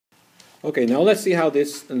Okay, now let's see how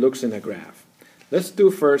this looks in a graph. Let's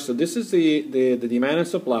do first, so this is the demand and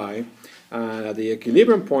supply. At the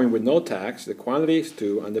equilibrium point with no tax, the quantity is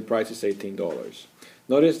 2 and the price is $18.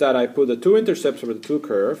 Notice that I put the two intercepts over the two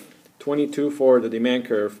curve, 22 for the demand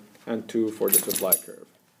curve and 2 for the supply curve.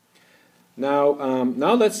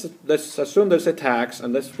 Now let's assume there's a tax,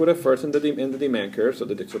 and let's put it first in the demand curve. So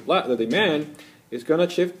the demand is going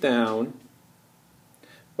to shift down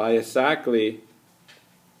by exactly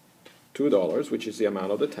 $2, which is the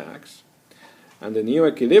amount of the tax, and the new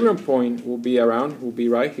equilibrium point will be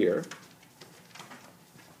right here.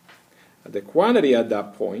 The quantity at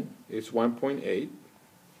that point is 1.8.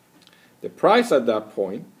 The price at that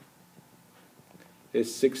point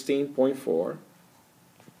is 16.4.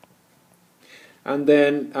 And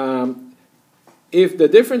then if the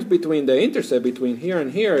difference between the intercept between here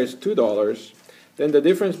and here is $2, then the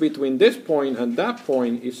difference between this point and that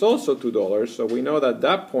point is also $2. So we know that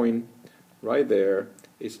that point right there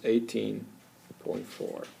is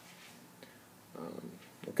 18.4.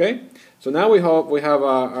 Okay, so now we have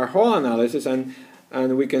our whole analysis, and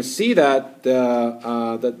we can see that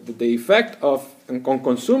the effect on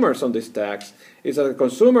consumers on this tax is that the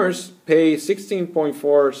consumers pay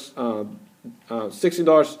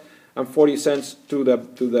 $16.40 to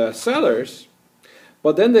the sellers,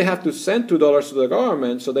 but then they have to send $2 to the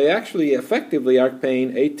government, so they actually effectively are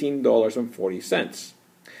paying $18.40,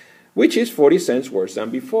 which is 40 cents worse than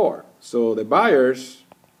before. So the buyers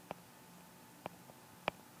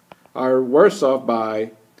are worse off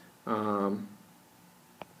by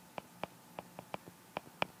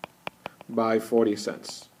 40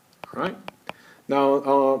 cents. All right.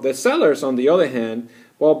 Now the sellers, on the other hand,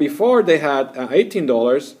 well, before they had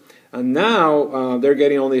 $18, and now they're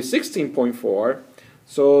getting only 16.4,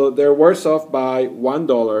 so they're worse off by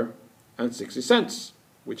 $1.60,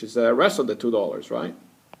 which is the rest of the $2, right?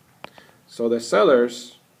 So the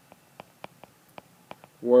sellers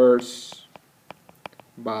worse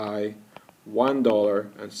by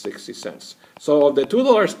 $1.60. So of the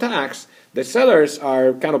 $2 tax, the sellers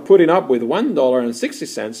are kind of putting up with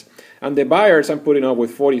 $1.60, and the buyers are putting up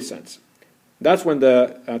with 40 cents. That's when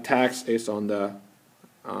the tax is on the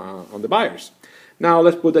buyers. Now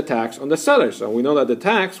let's put the tax on the sellers. So we know that the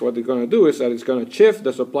tax, what they're going to do is that it's going to shift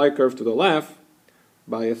the supply curve to the left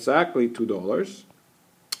by exactly $2.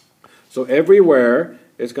 So everywhere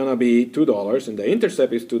it's going to be $2, and the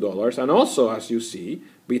intercept is $2. And also, as you see,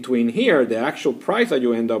 between here, the actual price that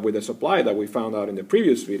you end up with the supply that we found out in the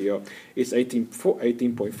previous video is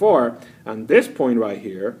 18.4, and this point right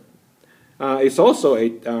here is also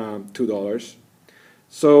 $2.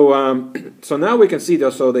 So now we can see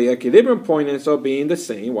that so the equilibrium point ends up being the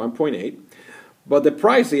same, 1.8, but the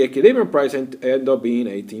equilibrium price ends up being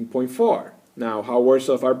 18.4. Now, how worse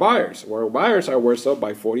off are buyers? Well, buyers are worse off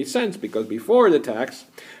by 40 cents, because before the tax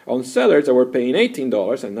on sellers they were paying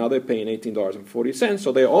 $18, and now they're paying $18.40,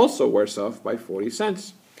 so they're also worse off by 40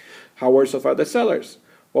 cents. How worse off are the sellers?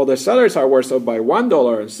 Well, the sellers are worse off by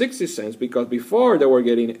 $1.60, because before they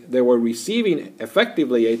were receiving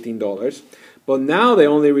effectively $18, but now they're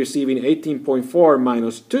only receiving 18.4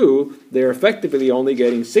 minus 2. They're effectively only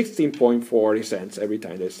getting 16.40 cents every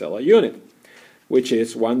time they sell a unit, which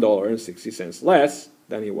is $1.60 less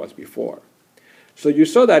than it was before. So you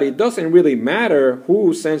saw that it doesn't really matter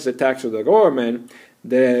who sends the tax to the government.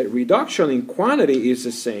 The reduction in quantity is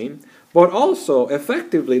the same, but also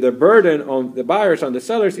effectively the burden on the buyers and the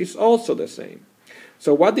sellers is also the same.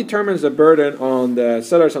 So what determines the burden on the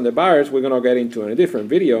sellers and the buyers, we're going to get into in a different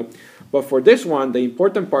video. But for this one, the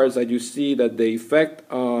important part is that you see that the effect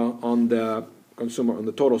on the consumer, on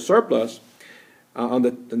the total surplus, on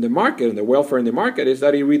the market, on the welfare in the market, is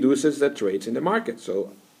that it reduces the trades in the market.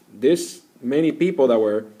 So this many people that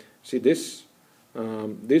were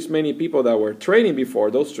many people that were trading before,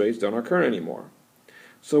 those trades don't occur anymore.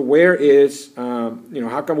 So where is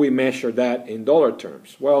how can we measure that in dollar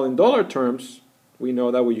terms? Well, in dollar terms, we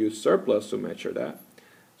know that we use surplus to measure that.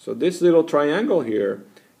 So this little triangle here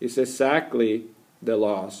is exactly the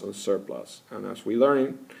loss on surplus, and as we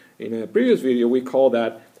learned in a previous video, we call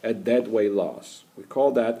that a deadweight loss. We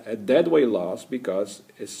call that a deadweight loss because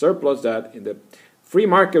it's surplus that in the free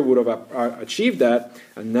market would have achieved that,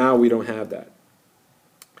 and now we don't have that.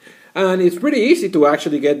 And it's pretty easy to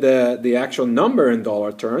actually get the actual number in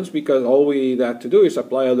dollar terms, because all we have to do is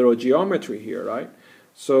apply a little geometry here, right?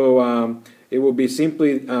 So it will be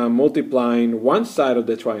simply multiplying one side of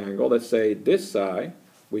the triangle, let's say this side,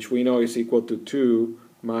 which we know is equal to 2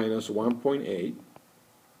 minus 1.8.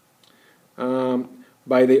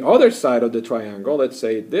 By the other side of the triangle, let's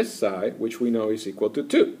say this side, which we know is equal to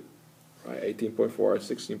 2, right? 18.4 or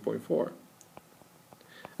 16.4.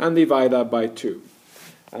 and divide that by 2.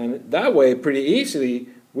 And that way, pretty easily,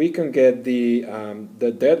 we can get the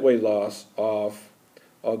deadweight loss of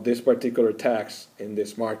this particular tax in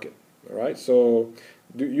this market. All right, so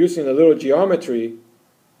using a little geometry,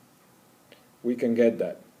 we can get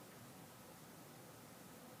that.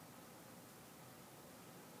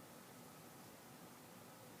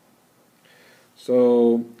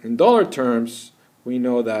 So in dollar terms, we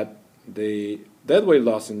know that the deadweight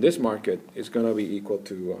loss in this market is going to be equal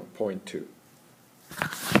to 0.2.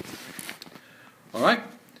 All right.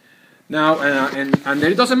 Now, and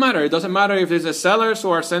it doesn't matter. It doesn't matter if it's the sellers who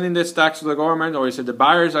are sending this tax to the government or if the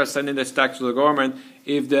buyers are sending this tax to the government.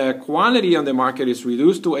 If the quantity on the market is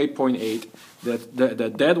reduced to 8.8, the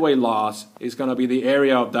deadweight loss is going to be the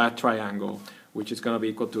area of that triangle, which is going to be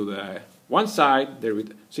equal to the one side.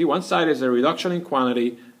 See, one side is the reduction in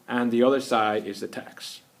quantity, and the other side is the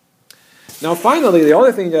tax. Now, finally, the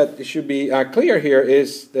other thing that should be clear here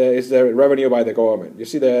is the revenue by the government. You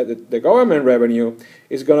see, the government revenue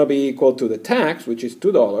is going to be equal to the tax, which is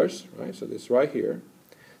 $2, right? So this right here,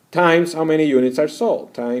 times how many units are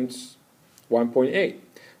sold, times 1.8.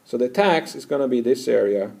 So the tax is going to be this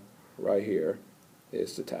area right here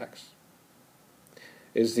is the tax,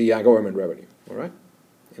 is the government revenue, all right?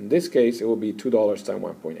 In this case, it will be $2 times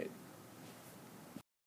 1.8.